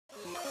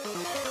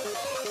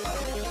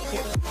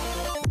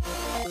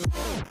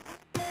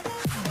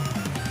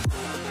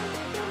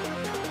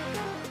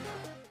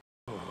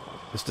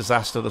This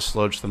disaster, the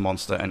sludge, the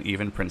monster, and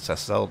even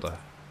Princess Zelda.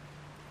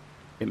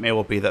 It may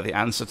well be that the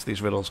answer to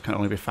these riddles can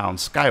only be found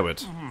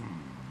skyward.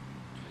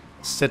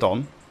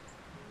 Sidon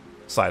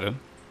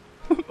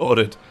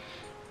ordered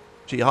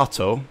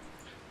Giotto,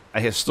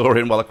 a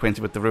historian well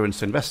acquainted with the ruins,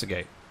 to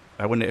investigate.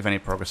 I wonder if any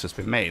progress has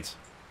been made.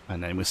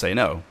 And then we say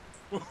no.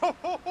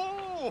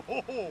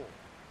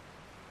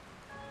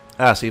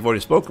 Ah, so you've already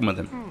spoken with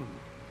him.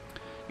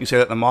 You say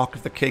that the mark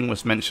of the king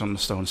was mentioned on the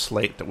stone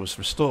slate that was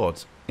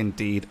restored.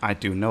 Indeed, I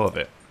do know of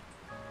it.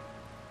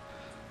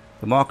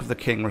 The mark of the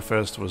king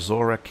refers to a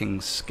Zora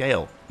king's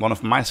scale. One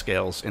of my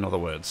scales, in other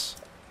words.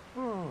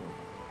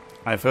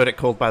 I have heard it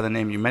called by the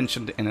name you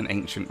mentioned in an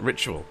ancient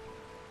ritual.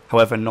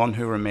 However, none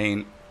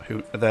remain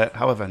who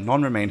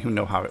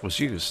know how it was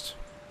used.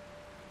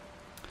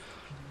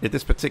 If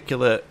this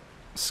particular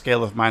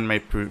scale of mine may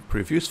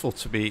prove useful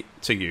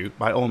to you,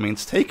 by all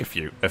means take a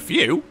few. A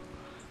few?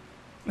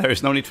 There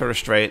is no need for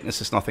restraint.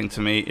 This is nothing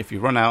to me. If you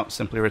run out,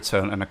 simply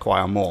return and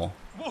acquire more.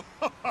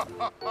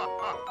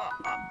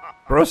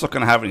 Bro's not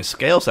going to have any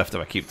scales after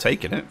I keep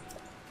taking it.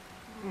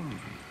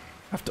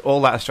 After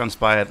all that has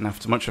transpired and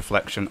after much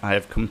reflection, I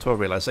have come to a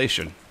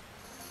realization.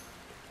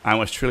 I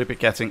was truly be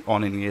getting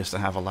on in years to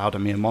have allowed a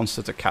mere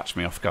monster to catch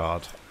me off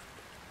guard.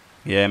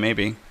 Yeah,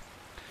 maybe.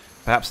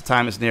 Perhaps the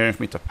time is nearing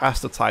for me to pass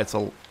the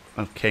title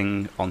of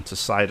king on to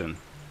Sidon.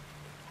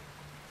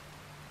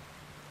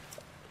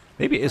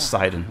 Maybe it is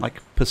Sidon,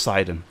 like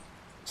Poseidon.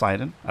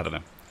 Sidon? I don't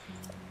know.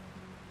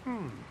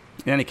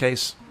 In any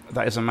case,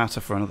 that is a matter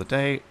for another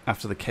day,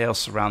 after the chaos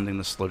surrounding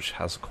the sludge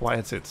has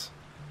quieted.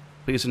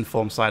 Please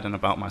inform Sidon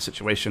about my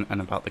situation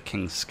and about the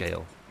king's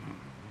scale.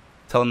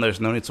 Tell him there's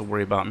no need to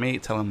worry about me.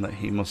 Tell him that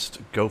he must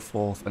go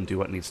forth and do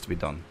what needs to be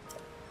done.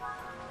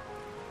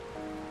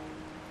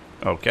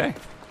 Okay.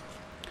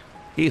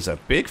 He's a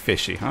big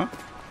fishy, huh?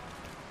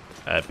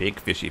 A big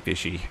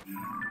fishy.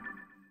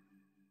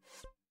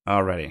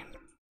 Alrighty.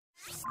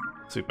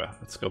 Super.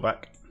 Let's go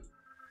back.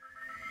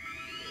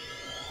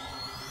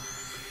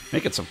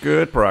 Making some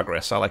good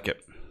progress. I like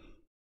it.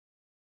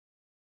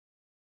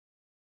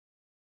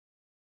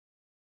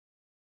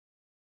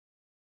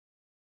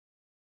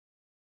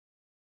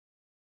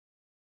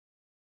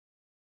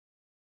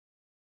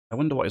 I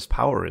wonder what his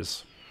power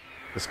is.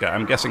 This guy.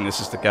 I'm guessing this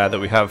is the guy that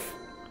we have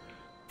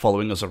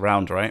following us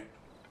around, right?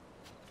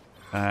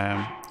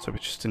 So we're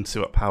just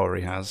into what power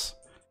he has.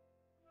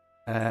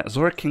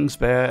 Zora King's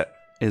bear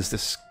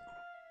this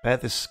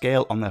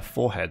scale on their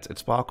foreheads. It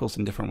sparkles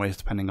in different ways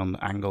depending on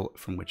the angle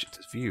from which it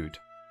is viewed.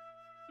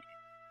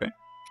 Okay.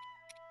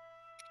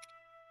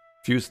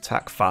 Fuse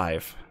attack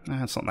 5.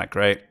 That's not that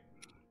great.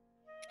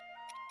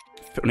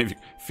 If you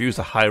fuse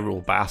a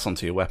Hyrule Bass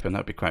onto your weapon,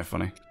 that'd be quite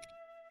funny.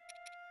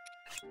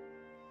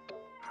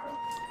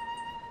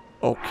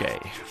 Okay.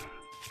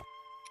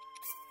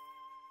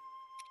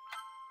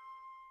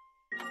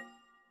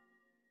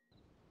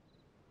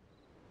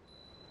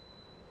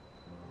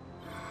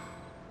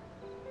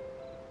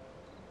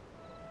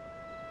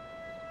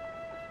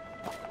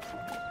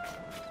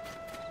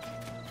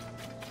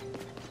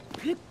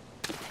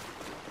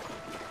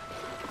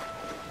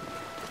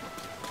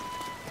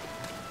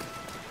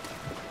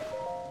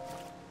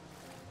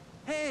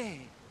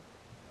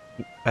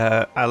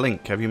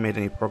 Link, have you made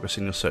any progress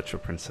in your search for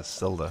Princess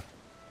Zelda?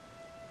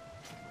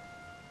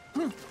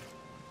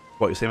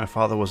 What, you say my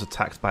father was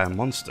attacked by a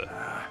monster?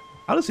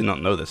 How does he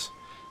not know this?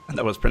 And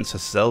that was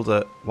Princess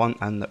Zelda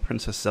and that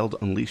Princess Zelda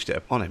unleashed it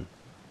upon him.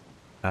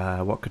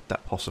 What could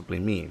that possibly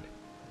mean?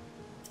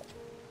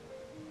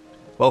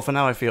 Well, for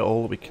now I fear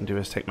all we can do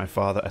is take my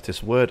father at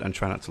his word and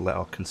try not to let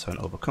our concern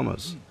overcome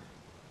us.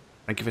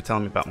 Thank you for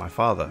telling me about my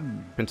father.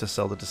 Princess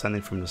Zelda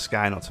descending from the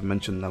sky, not to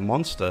mention the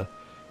monster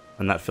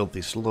and that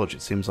filthy sludge.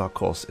 It seems our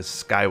course is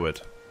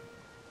skyward.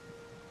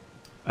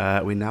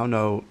 We now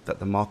know that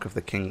the mark of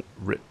the king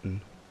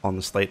written on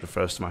the slate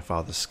refers to my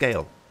father's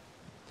scale.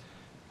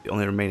 The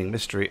only remaining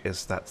mystery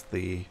is that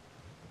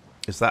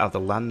of the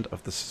land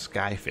of the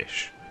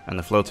skyfish and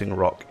the floating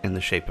rock in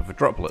the shape of a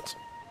droplet.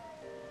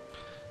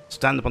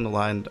 Stand upon the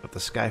land of the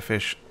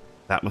skyfish,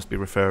 that must be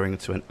referring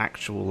to an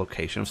actual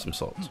location of some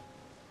sort.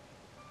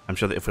 I'm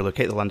sure that if we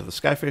locate the land of the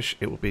skyfish,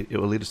 it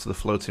will lead us to the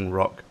floating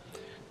rock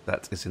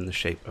that is in the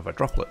shape of a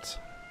droplet.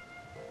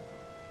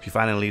 If you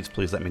find any leads,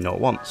 please let me know at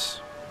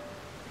once.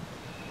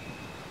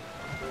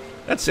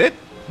 That's it.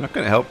 Not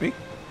going to help me.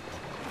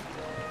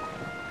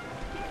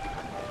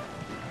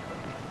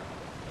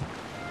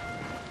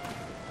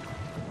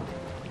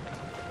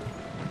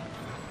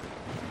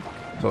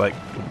 So, like,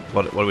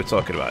 what are we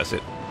talking about? Is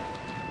it?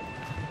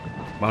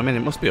 Well, I mean, it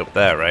must be up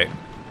there, right?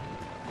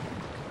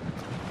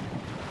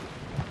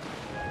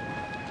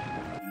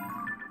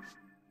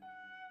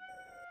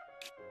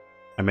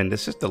 I mean,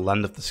 this is the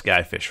land of the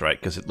skyfish, right?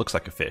 Because it looks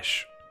like a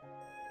fish.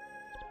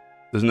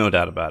 There's no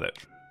doubt about it.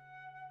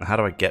 Now, how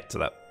do I get to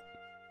that?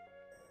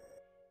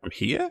 From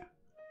here?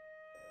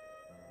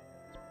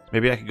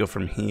 Maybe I could go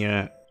from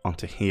here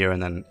onto here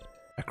and then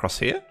across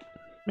here?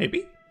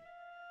 Maybe?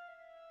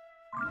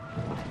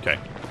 Okay.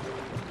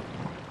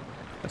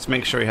 Let's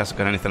make sure he hasn't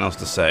got anything else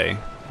to say.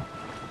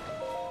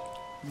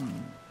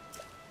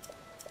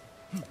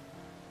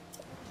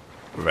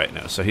 Right,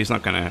 no, so he's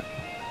not gonna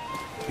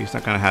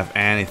have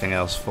anything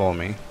else for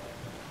me.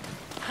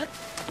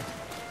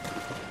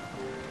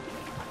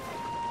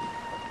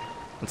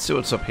 Let's see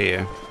what's up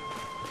here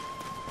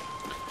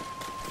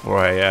before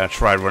I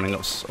try running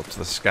up to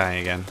the sky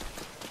again.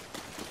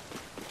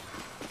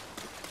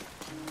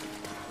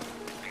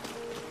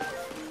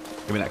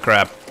 Give me that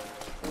crab.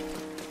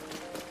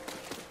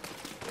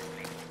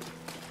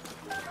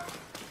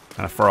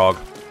 And a frog.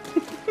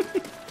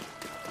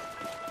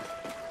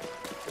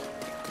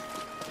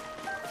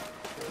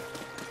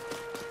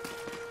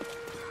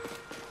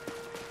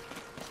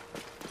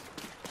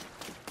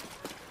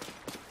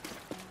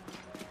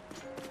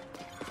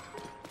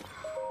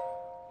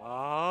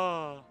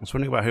 I was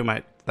wondering about who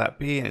might that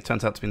be, and it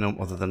turns out to be no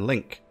other than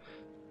Link.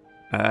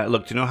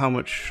 Look, do you know how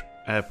much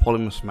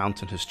Polymus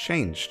Mountain has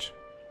changed?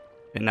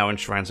 It now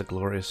enshrines a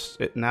glorious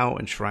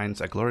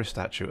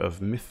statue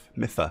of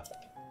Mytha.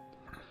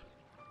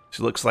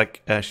 She looks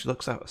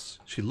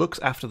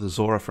after the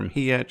Zora from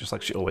here, just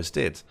like she always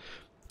did.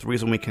 The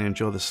reason we can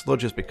endure this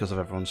sludge is because of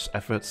everyone's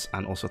efforts,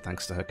 and also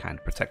thanks to her kind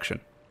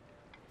protection.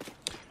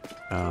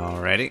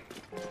 Alrighty.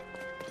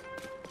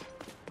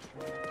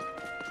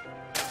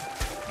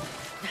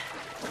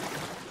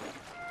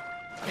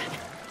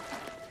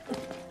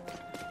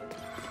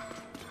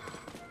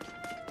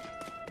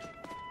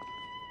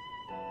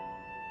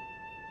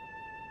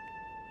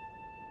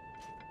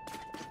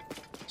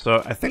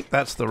 So I think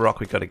that's the rock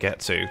we got to get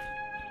to.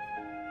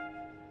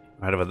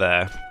 Right over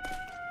there.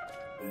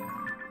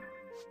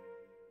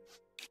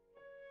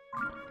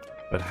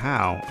 But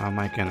how am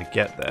I going to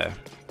get there?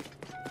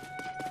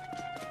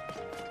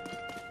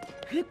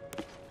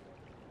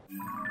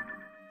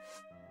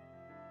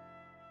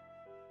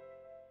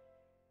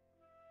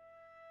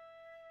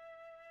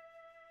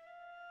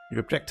 Your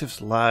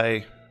objectives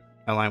align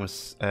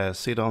with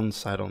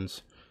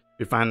Sidons.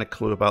 You find a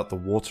clue about the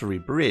watery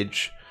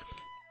bridge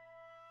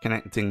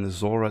connecting the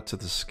Zora to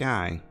the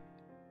sky.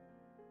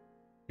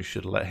 You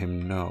should let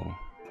him know.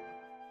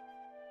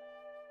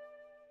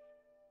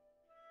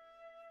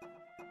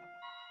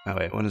 Oh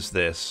wait, what is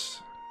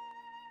this?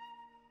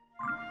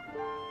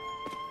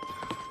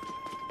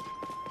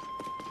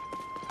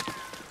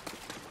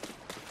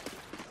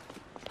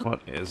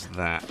 What is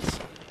that?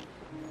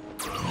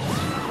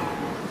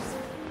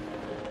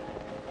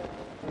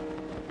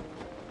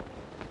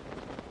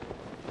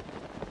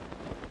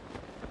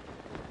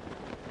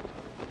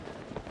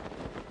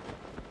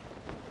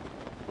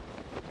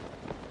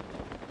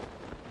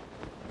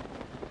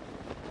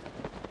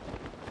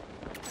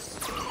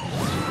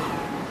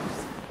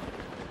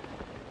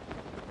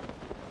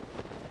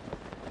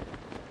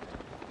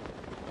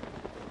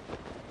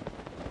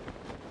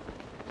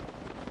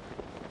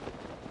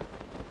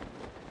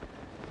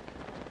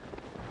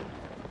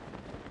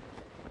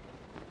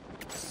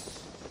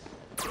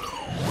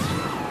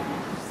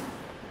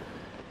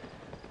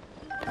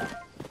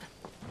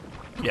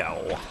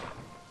 Yow.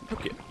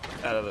 Get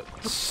out of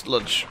the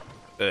sludge.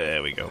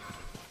 There we go.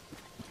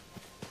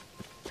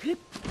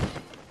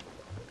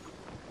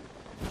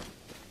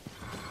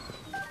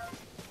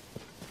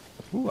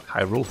 Ooh, a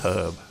Hyrule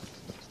herb.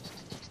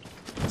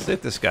 Let's see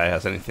if this guy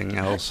has anything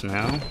else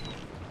now.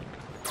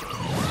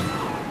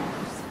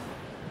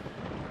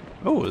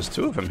 Oh, there's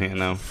two of them here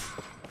now.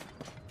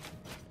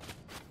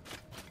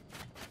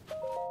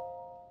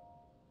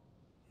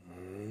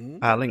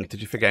 Ah, Link, did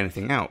you figure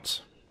anything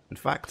out? In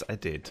fact, I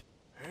did.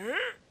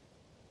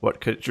 What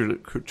could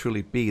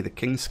truly be the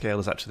king's scale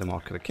is actually the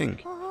mark of the king.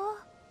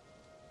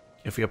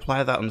 If we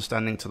apply that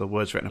understanding to the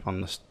words written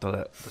upon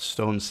the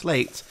stone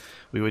slate,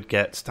 we would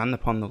get, stand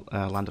upon the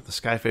land of the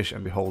skyfish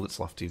and behold its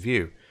lofty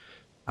view.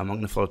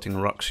 Among the floating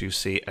rocks you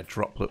see a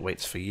droplet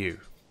waits for you.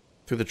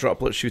 Through the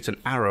droplet shoot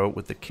an arrow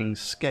with the king's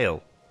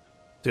scale.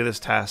 Do this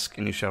task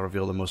and you shall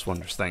reveal the most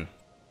wondrous thing.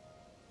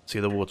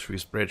 See the watery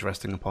bridge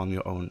resting upon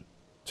your own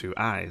two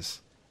eyes.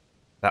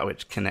 That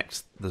which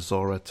connects the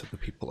Zora to the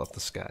people of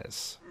the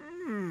skies.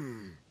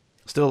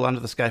 Still, land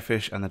of the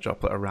skyfish and the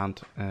droplet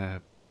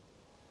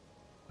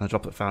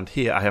found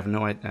here, I have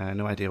no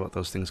idea what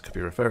those things could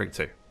be referring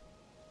to.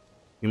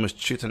 You must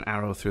shoot an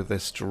arrow through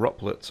this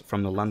droplet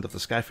from the land of the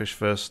skyfish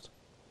first.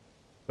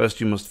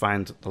 First, you must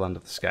find the land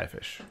of the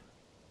skyfish.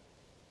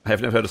 I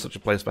have never heard of such a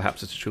place.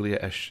 Perhaps it's truly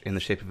in the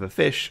shape of a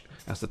fish,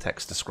 as the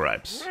text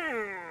describes.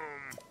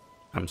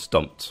 I'm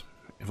stumped.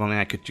 If only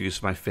I could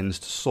use my fins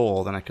to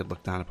soar, then I could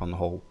look down upon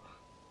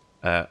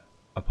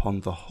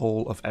the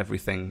whole of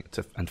everything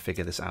and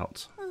figure this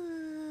out.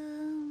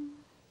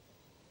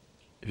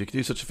 If you could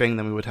do such a thing,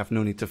 then we would have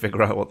no need to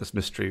figure out what this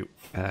mystery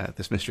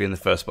in the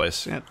first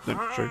place. Yeah,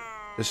 true.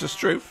 This is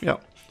true. Yeah.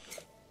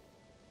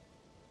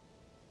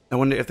 I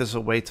wonder if there's a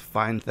way to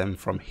find them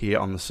from here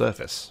on the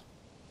surface.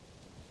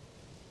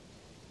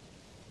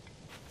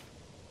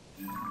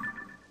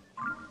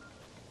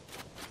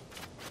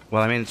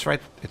 Well, I mean, it's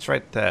right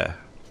there.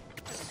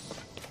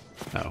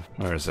 Oh,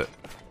 where is it?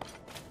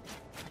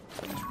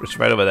 It's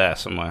right over there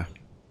somewhere.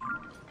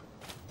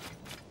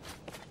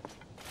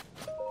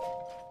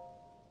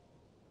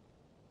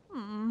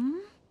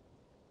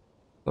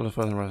 Follow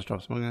further rise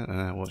drops.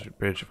 Watch your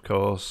bridge, of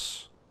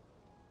course.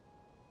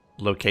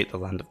 Locate the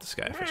land of the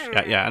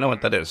skyfish. Yeah, I know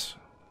what that is.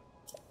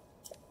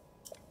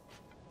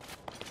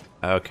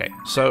 Okay,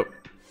 so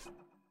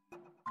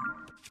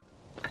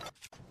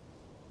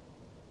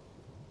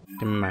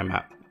give me my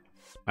map.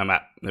 My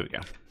map. There we go.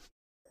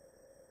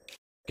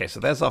 Okay, so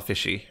there's our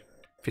fishy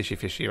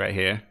right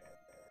here.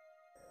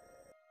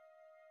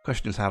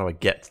 Question is, how do I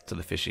get to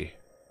the fishy?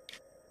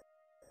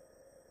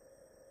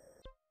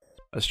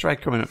 Let's try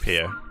coming up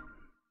here.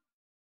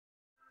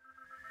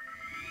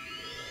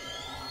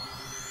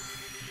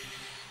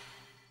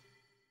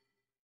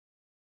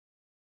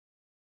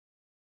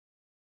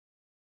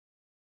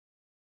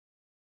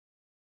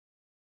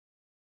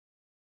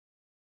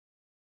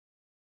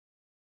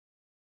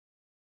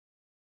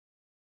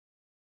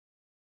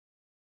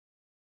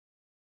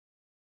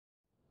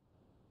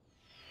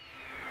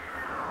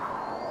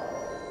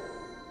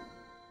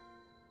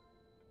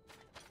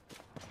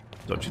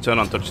 Don't you turn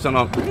on, don't you turn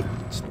on.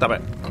 Stop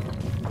it.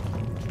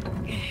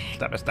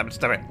 Stop it, stop it,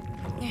 stop it.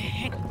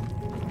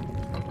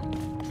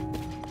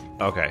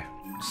 Okay,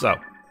 so.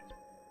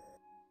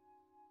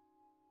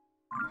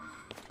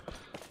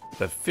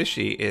 The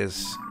fishy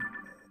is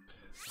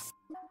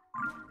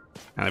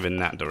kind of in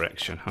that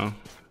direction, huh?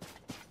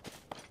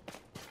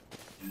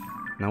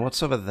 Now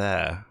what's over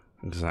there,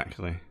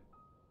 exactly?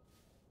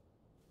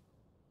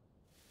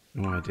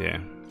 No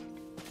idea.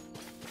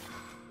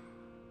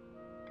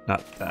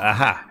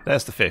 Aha!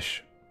 There's the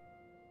fish.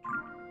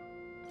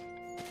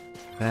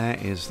 There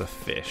is the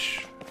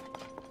fish.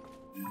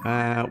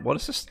 What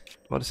is this?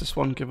 What does this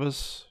one give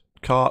us?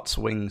 Carts,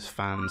 wings,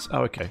 fans.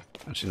 Oh, okay.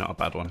 Actually, not a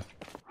bad one.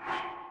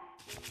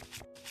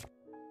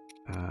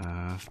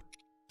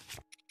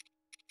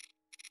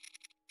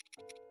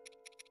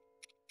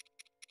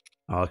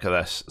 Oh, look at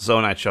this.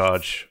 Zonai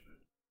charge.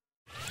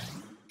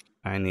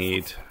 I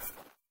need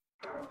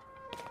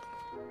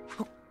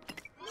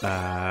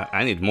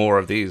more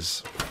of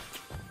these.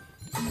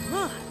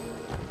 You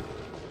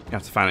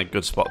have to find a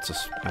good spot to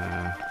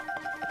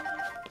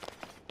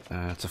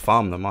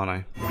farm them, aren't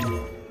I?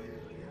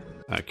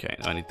 Okay,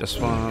 I need this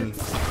one.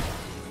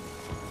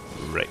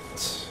 Right.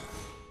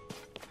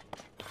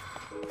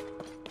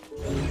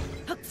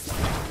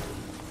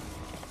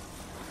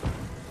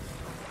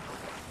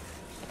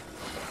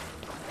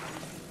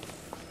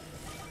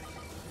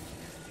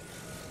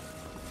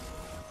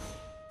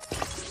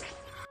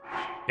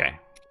 Okay.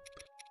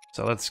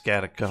 So let's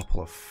get a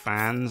couple of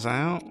fans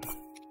out.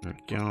 There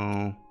we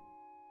go.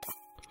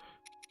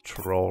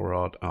 Troll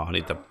rod. Oh, I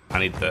need to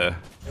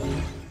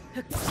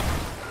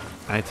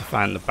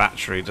find the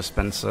battery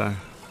dispenser.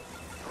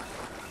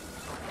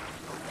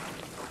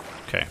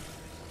 Okay.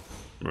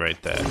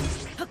 Right there.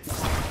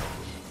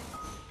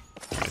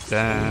 Right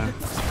there.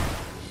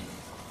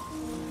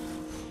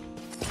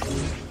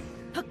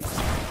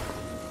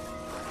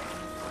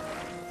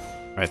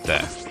 Right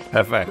there.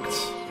 Perfect.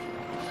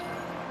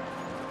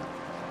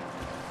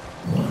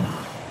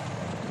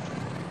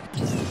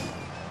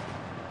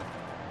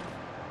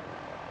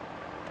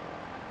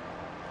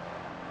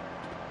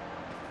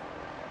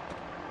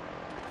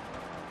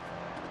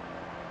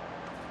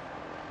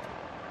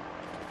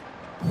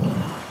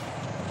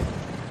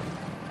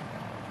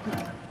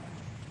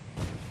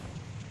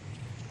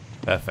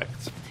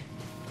 Perfect.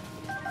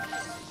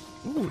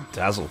 Ooh,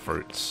 dazzle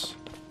fruits.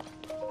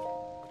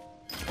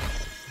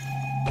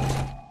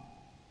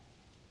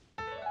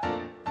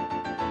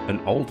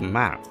 An old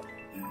map.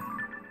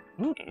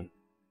 Hmm.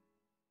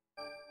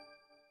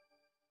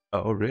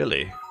 Oh,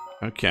 really?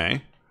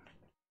 Okay.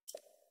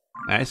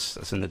 Nice.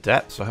 That's in the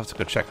depths, so I have to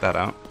go check that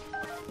out.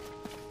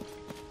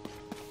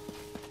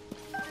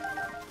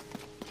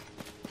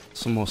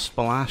 Some more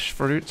splash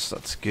fruits.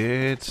 That's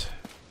good.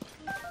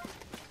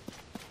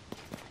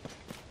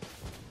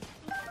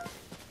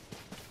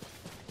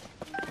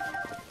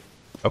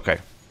 Okay.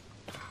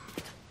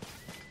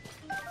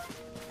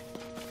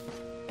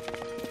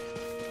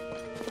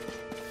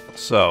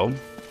 So,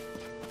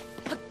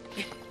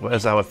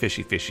 where's our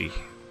fishy?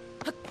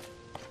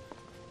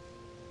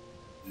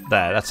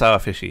 There, that's our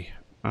fishy.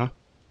 Huh?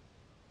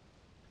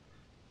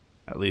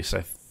 At least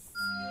I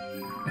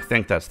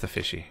think that's the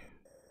fishy.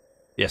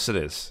 Yes, it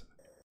is.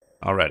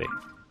 Already.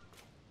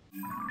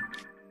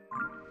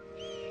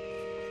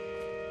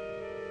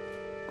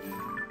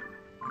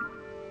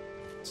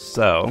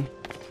 So,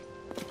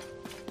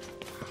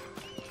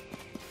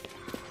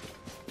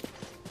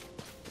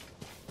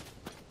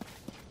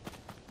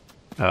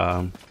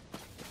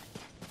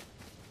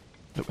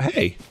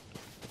 hey!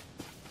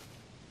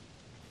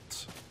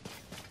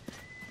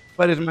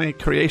 Where did my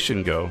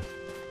creation go?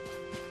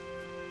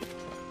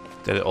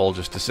 Did it all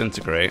just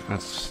disintegrate?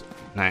 That's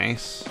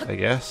nice, I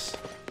guess.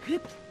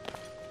 Let's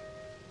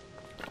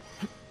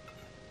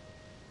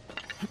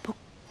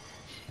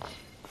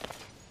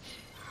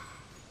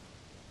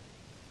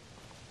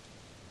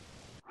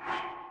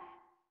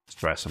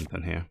try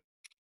something here.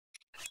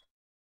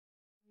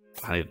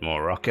 I need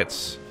more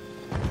rockets.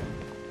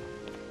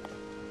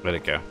 Where'd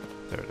it go?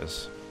 There it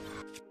is.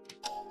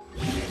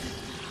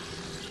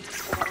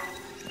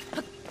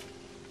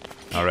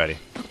 already.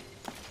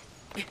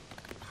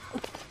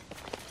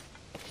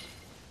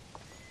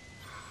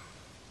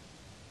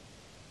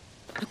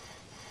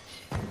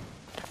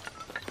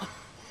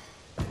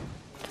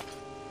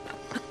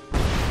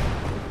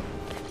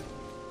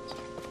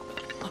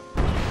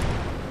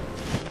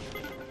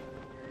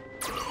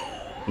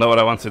 Not what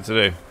I wanted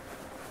to do.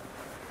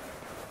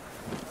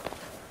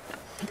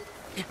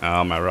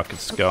 Oh, my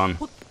rocket's gone.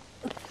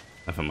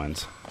 Never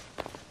mind.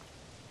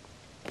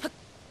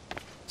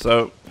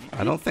 So,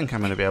 I don't think I'm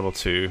going to be able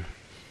to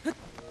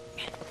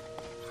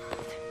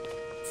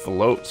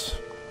float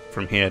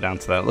from here down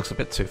to there. It looks a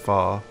bit too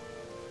far.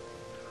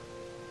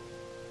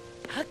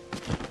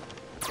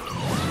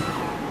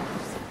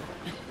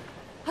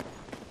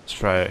 Let's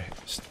try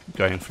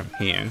going from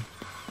here.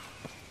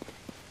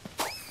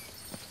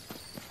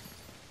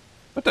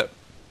 What the?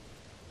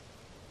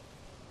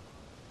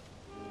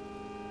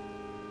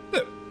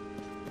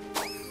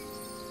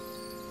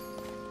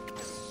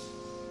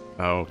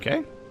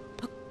 Okay.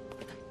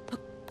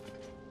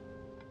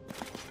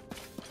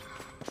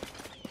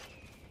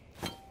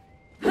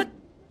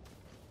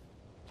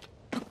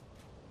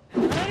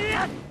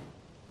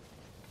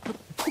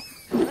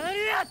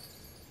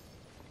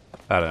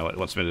 I don't know what it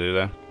wants me to do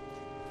there.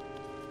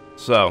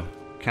 So,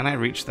 can I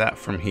reach that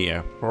from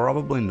here?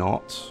 Probably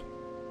not.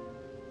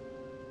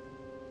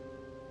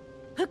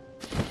 I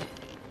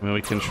mean,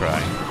 we can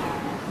try.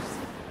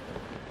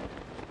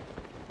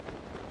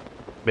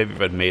 Maybe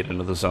if I'd made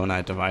another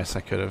Zonite device,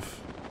 I could have.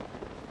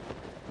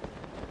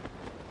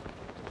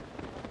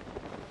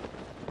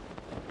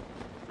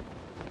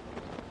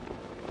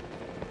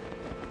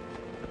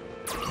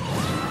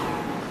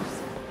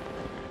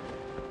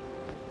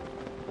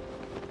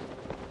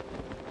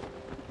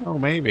 Oh,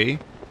 maybe.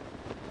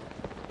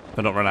 If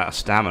I don't run out of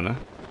stamina.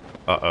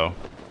 Uh-oh.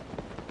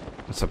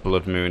 That's a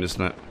blood moon,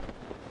 isn't it?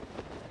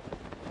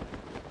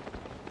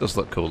 Does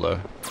look cool,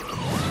 though.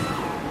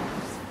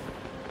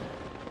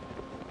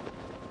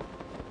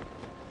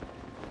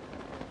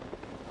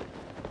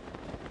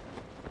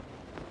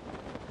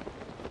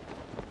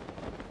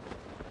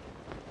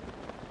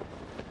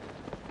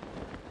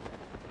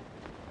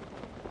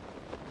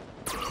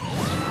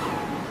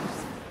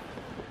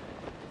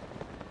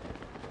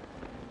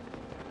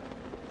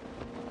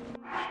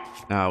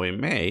 Now we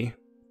may...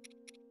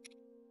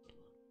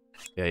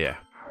 Yeah.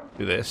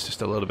 Do this,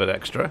 just a little bit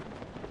extra.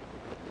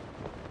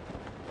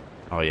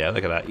 Oh yeah,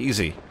 look at that,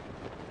 easy.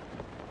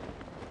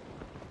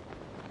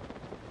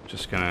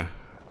 Just gonna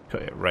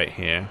cut it right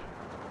here.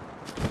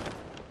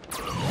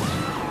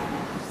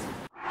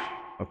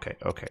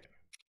 Okay.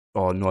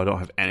 Oh no, I don't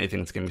have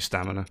anything to give me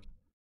stamina.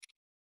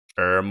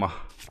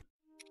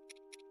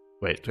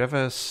 Wait, do we have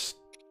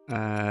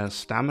a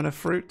stamina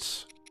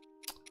fruits?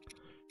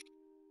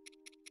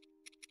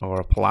 Or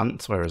a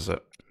plant? Where is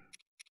it?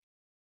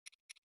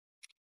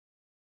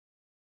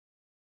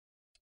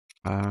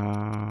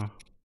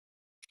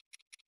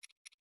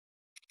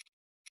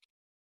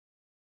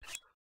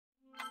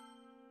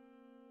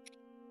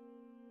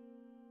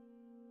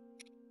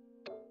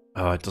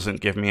 Oh, it doesn't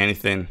give me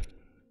anything.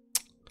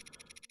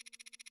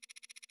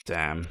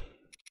 Damn.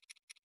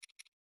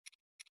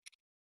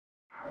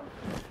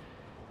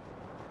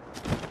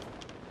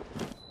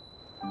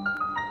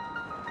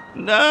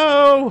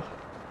 No!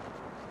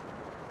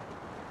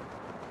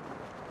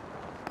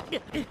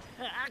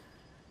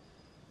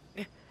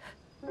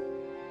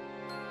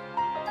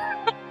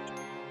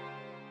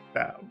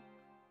 Damn.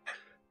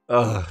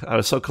 Ugh, I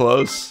was so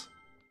close.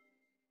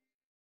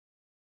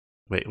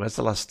 Wait, where's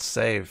the last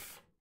save?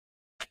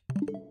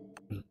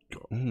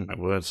 Oh my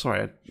word,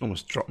 sorry, I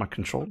almost dropped my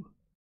controller.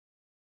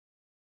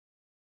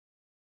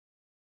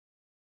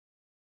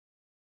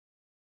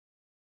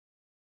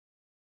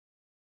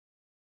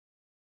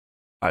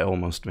 I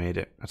almost made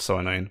it. That's so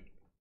annoying.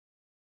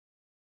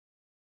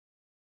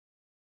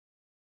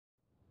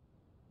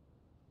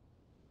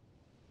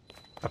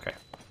 Okay.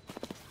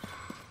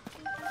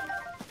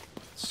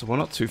 So we're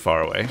not too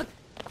far away.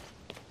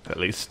 At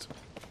least.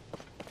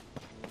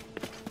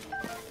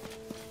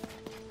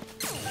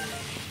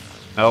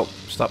 Oh,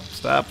 stop.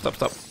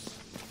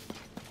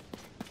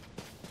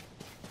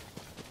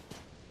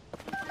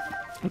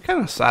 I'm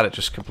kind of sad it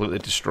just completely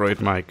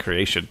destroyed my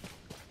creation.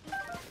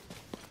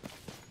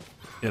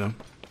 You know?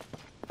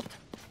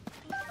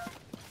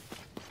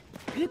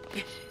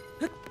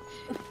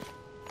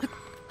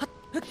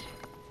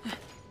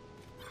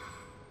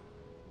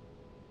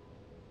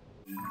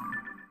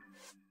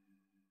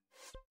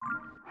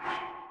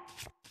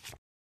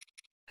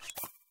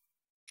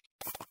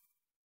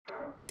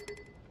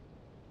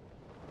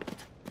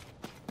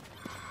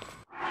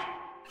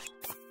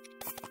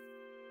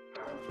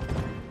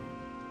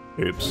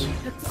 Oops.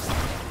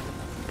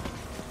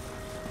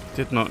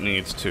 Did not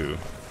need to.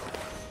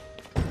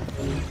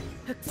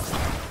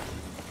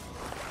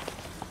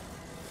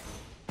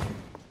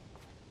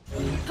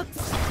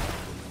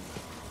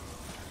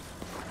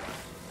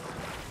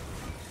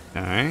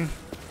 Okay.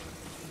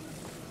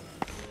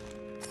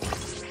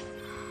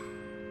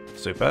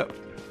 Super.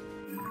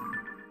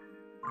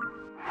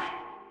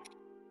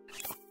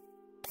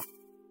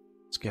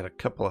 Let's get a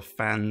couple of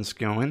fans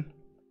going.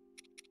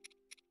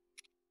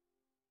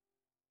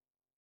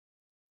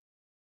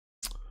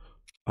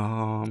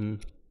 I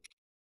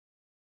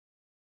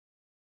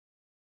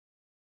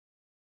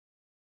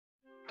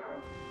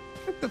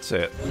think that's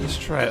it. Let's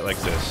try it like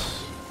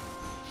this.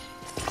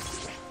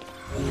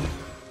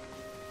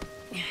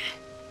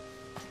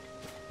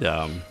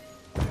 Not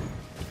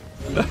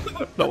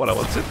what I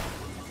wanted.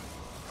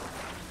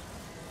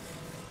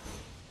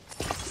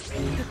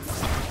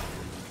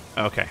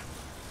 Okay.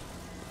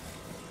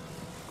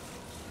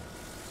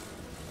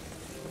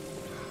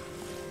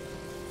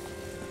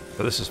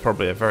 So this is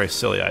probably a very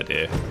silly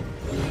idea.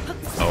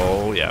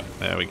 Oh yeah,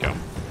 there we go.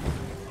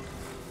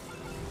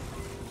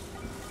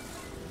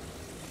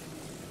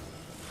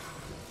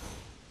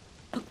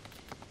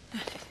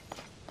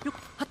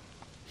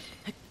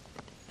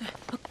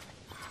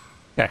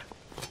 Okay.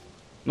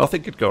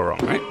 Nothing could go wrong,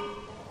 right?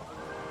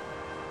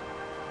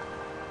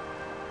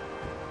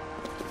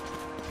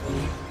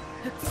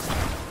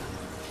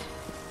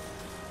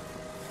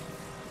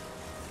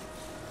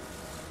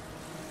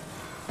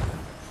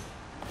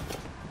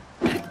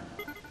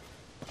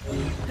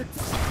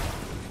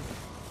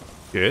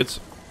 Good.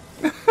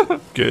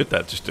 Good,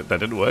 that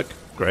didn't work.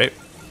 Great.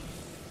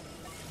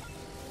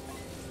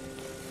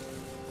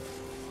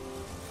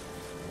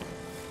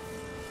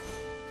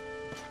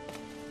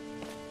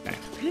 Okay.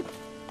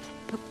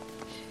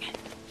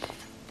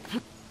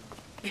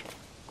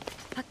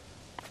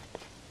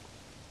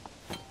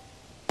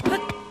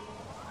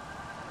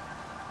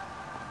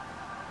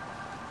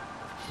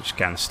 Just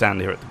kind of stand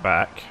here at the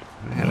back.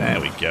 And there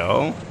we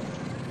go.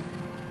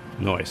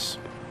 Nice.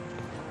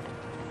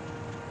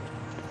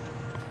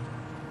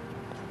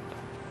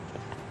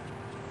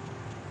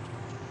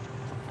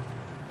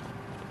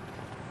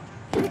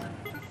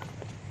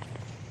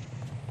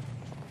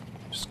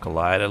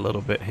 Collide a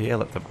little bit here,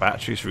 let the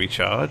batteries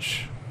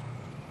recharge.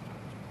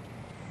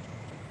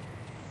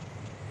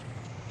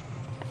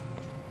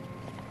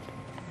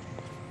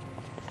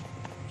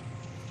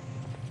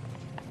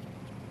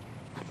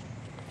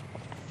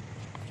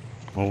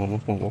 Whoa, whoa,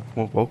 whoa, whoa,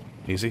 whoa, whoa.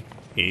 Easy,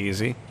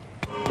 easy.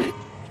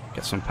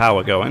 Get some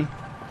power going.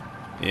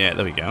 Yeah,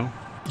 there we go.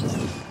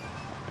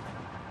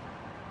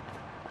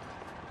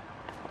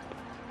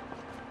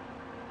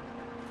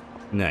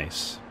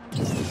 Nice.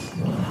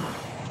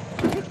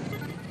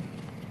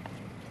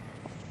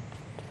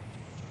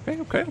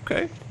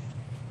 Okay.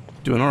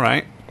 Doing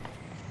alright.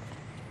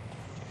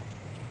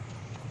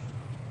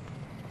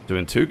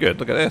 Doing too good.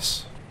 Look at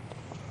this.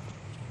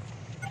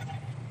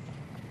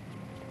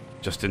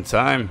 Just in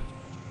time.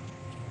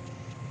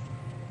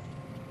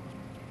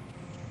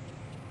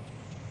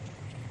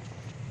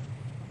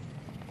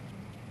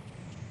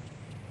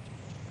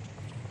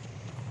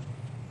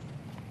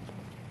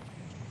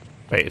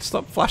 Wait, it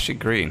stopped flashing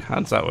green. How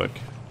does that work?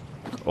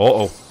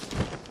 Uh-oh.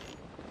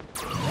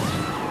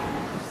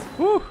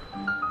 Woo.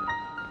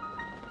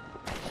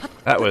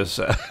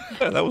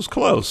 That was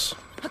close.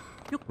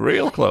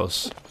 Real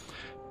close.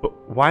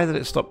 But why did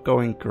it stop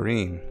going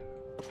green?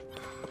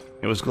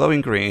 It was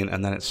glowing green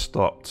and then it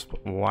stopped.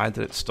 But why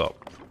did it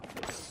stop?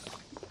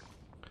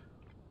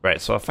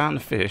 Right, so I found a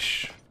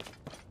fish.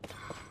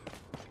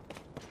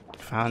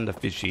 Found a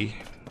fishy.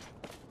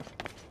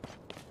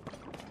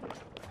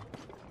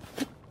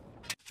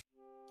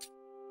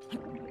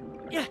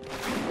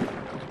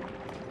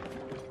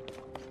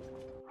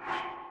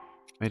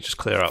 Let me just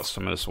clear out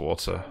some of this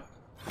water.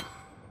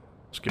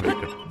 Just give it a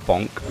good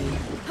bonk.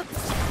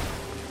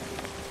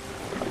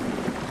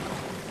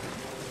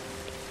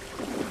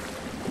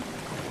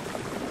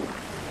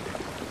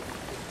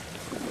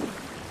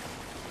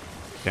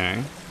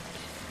 Okay.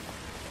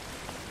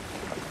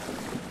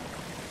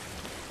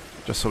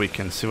 Just so we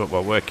can see what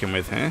we're working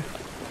with here.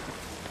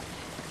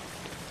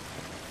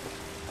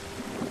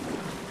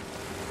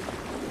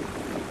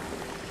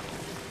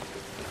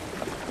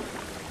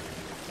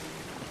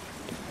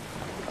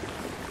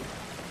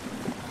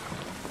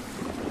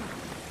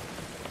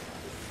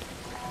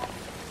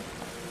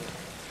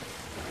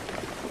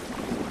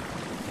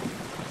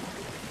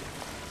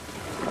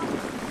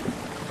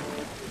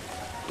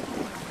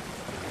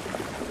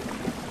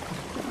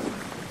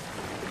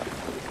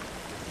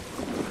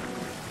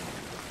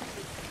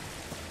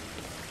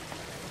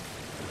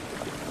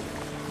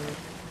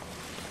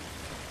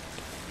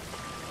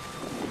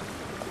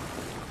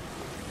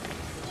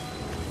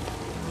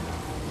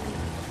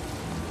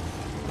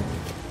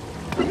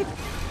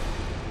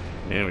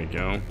 There we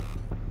go.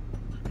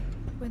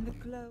 When the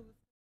glow.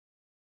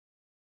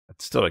 I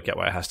still don't get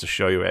why it has to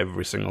show you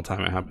every single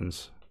time it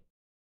happens.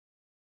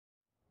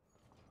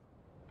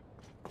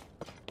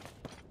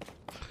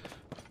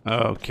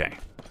 Okay.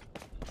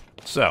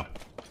 So.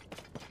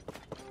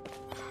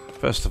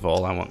 First of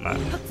all, I want that.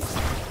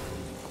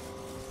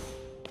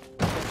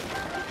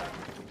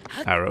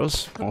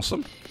 Arrows.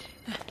 Awesome.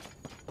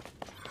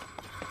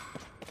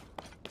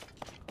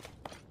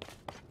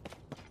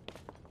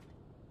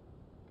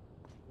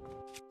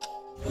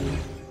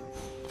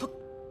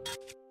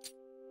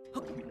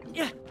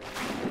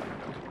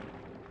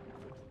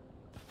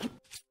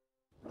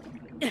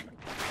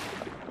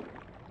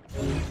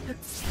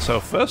 So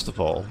first of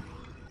all,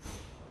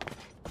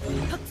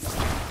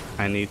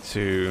 I need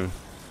to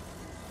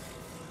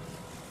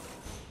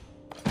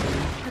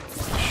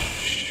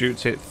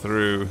shoot it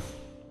through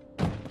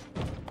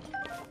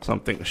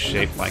something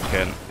shaped like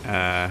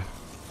a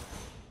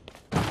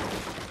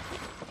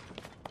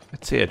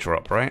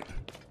teardrop, right?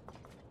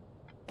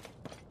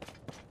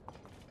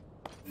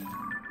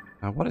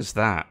 Now, what is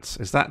that?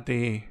 Is that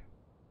the...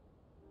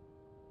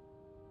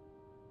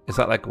 Is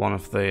that like one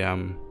of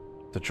the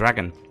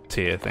dragon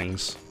tear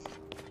things?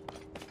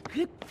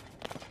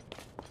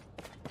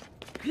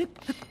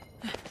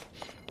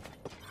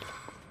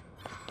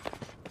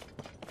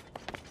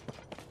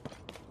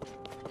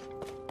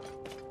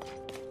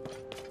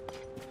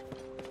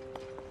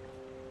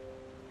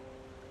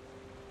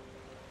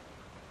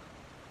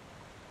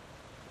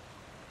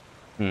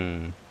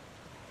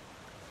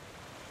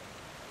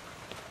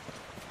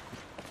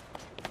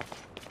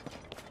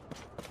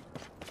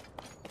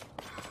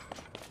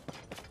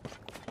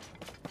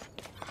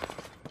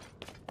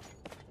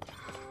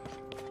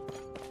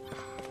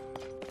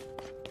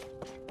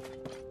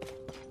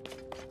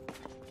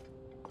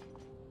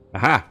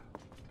 Aha!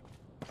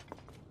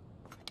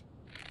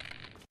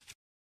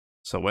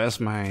 So where's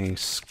my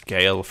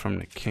scale from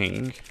the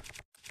king?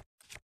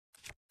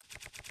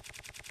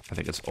 I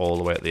think it's all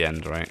the way at the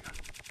end, right?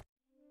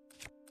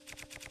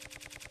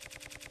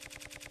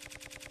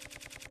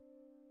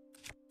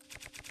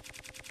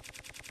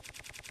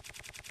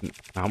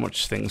 How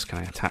much things can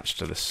I attach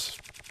to this?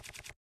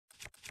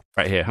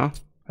 Right here, huh?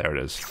 There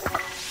it is.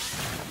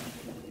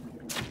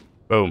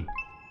 Boom.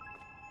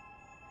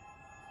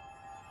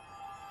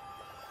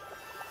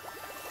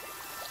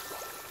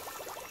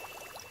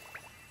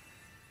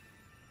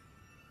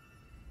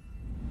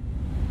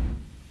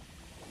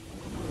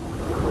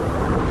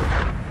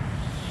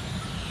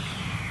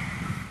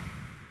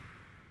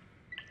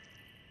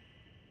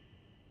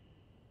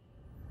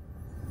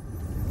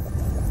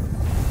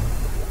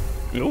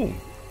 Ooh.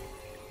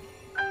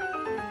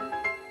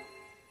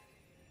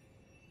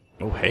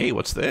 Oh, hey,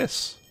 what's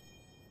this?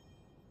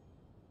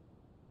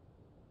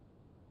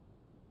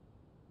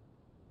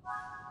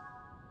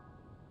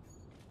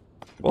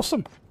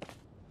 Awesome.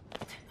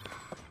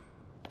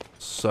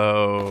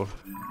 So...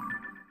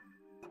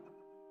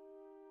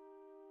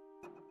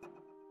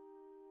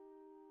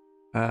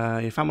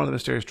 you found one of the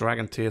mysterious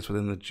dragon tears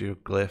within the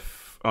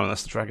geoglyph. Oh, no,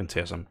 that's the dragon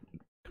tears. I'm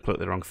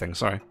completely the wrong thing,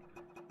 sorry.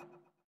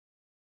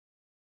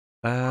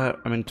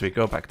 I mean, do we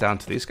go back down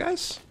to these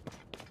guys?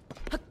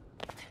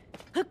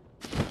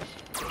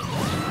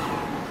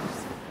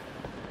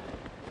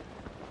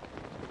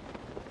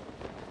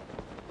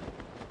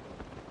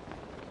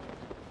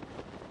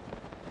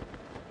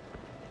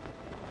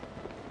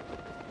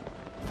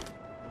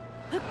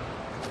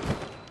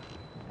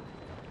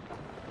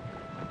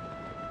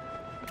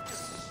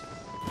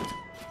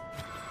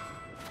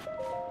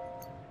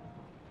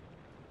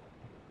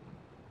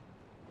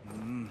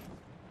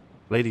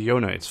 Lady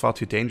Yona, it's far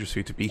too dangerous for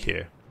you to be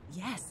here.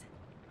 Yes.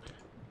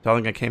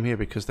 Darling, I came here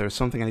because there is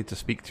something I need to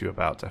speak to you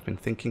about. I've been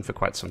thinking for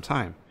quite some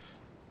time.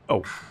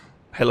 Oh,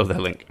 hello there,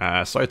 Link.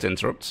 Sorry to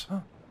interrupt.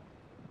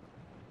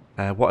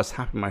 Huh? What has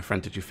happened, my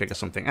friend? Did you figure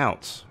something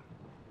out?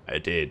 I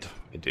did.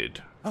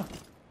 Oh.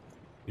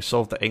 You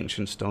solved the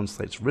ancient stone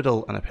slate's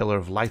riddle and a pillar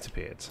of light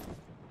appeared.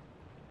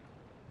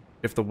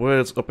 If the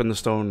words up in the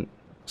stone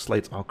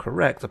slate are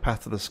correct, the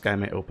path to the sky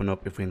may open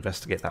up if we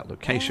investigate that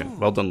location.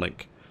 Well done,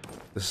 Link.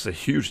 This is a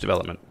huge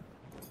development.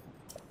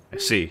 I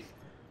see.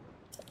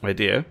 My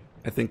dear,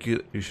 I think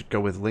you should go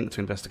with Link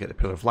to investigate the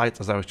Pillar of Light,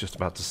 as I was just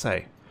about to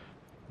say.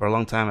 For a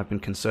long time I've been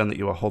concerned that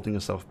you are holding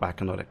yourself back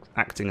and not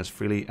acting as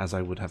freely as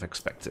I would have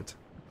expected.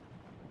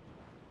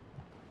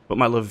 But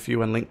my love, if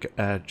you and Link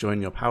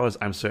join your powers,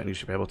 I'm certain you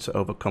should be able to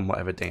overcome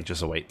whatever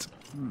dangers await.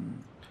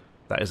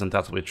 That is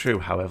undoubtedly true,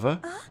 however.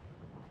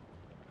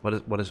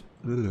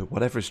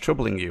 Whatever is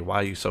troubling you, why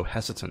are you so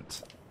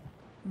hesitant?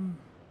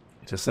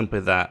 It is simply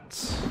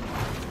that...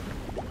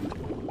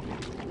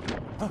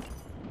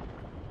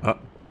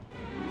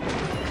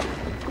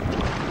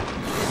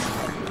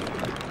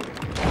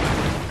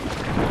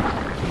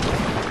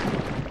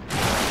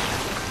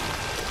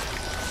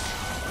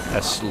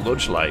 A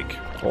sludge-like.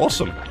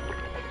 Awesome.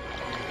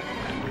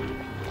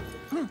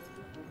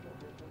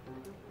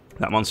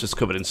 That monster's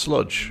covered in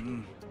sludge.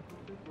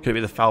 Could it be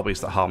the foul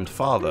beast that harmed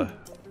Father?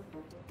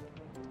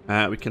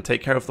 We can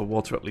take care of the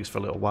water at least for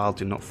a little while.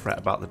 Do not fret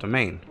about the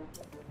domain.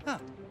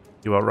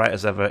 You are right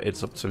as ever.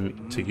 It's up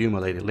to you, my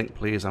lady. Link,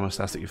 please. I must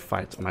ask that you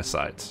fight on my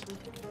side.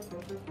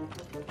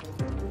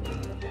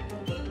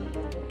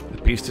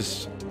 The beast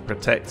is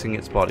protecting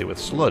its body with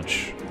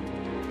sludge.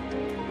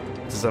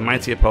 This is a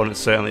mighty opponent,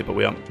 certainly, but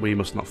we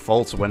must not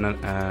falter. When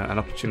an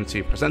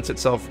opportunity presents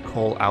itself,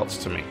 call out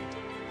to me.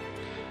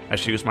 I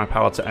shall use my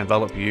power to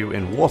envelop you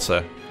in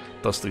water,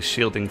 thusly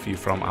shielding you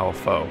from our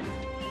foe.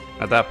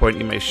 At that point,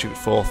 you may shoot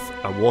forth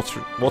a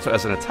water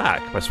as an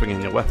attack by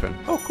swinging your weapon.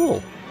 Oh,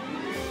 cool.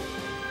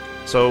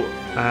 So,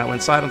 when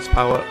Sidon's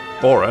power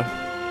aura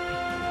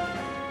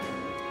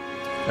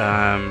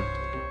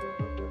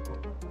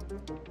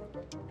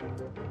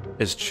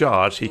is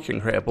charged, he can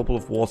create a bubble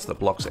of water that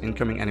blocks an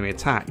incoming enemy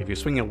attack. If you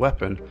swing your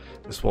weapon,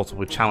 this water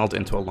will be channeled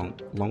into a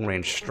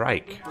long-range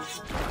strike.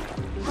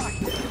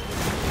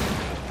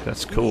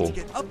 That's cool.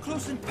 Get up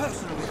close and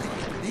personal with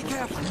it. Be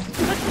careful.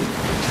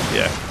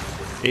 Yeah.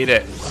 Eat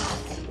it.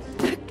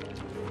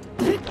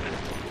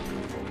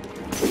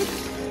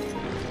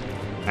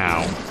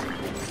 Ow.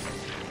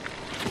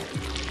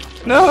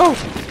 No!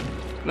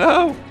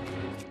 No!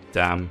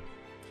 Damn.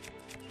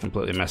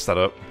 Completely messed that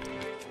up.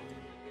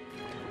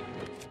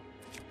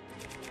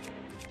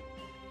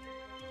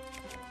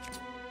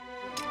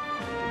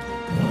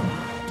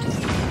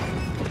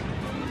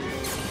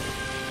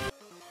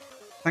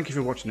 Thank you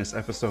for watching this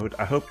episode.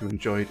 I hope you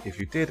enjoyed. If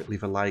you did,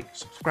 leave a like,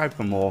 subscribe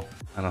for more,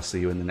 and I'll see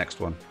you in the next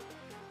one.